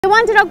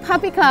Wonder Dog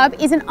Puppy Club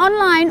is an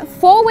online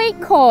 4-week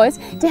course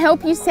to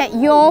help you set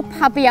your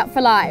puppy up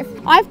for life.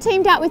 I've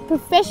teamed up with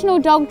professional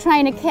dog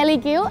trainer Kelly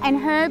Gill and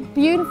her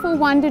beautiful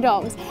Wonder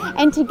Dogs,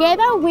 and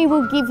together we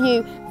will give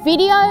you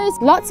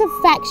videos, lots of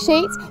fact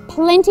sheets,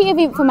 plenty of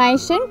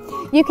information.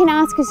 You can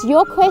ask us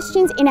your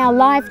questions in our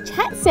live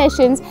chat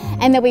sessions,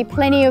 and there'll be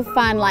plenty of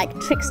fun like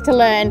tricks to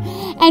learn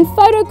and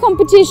photo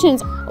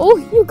competitions. Oh,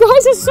 you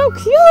guys are so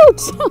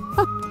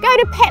cute! Go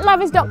to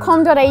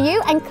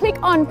petlovers.com.au and click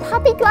on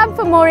Puppy Club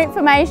for more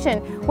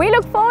information. We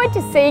look forward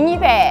to seeing you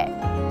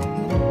there.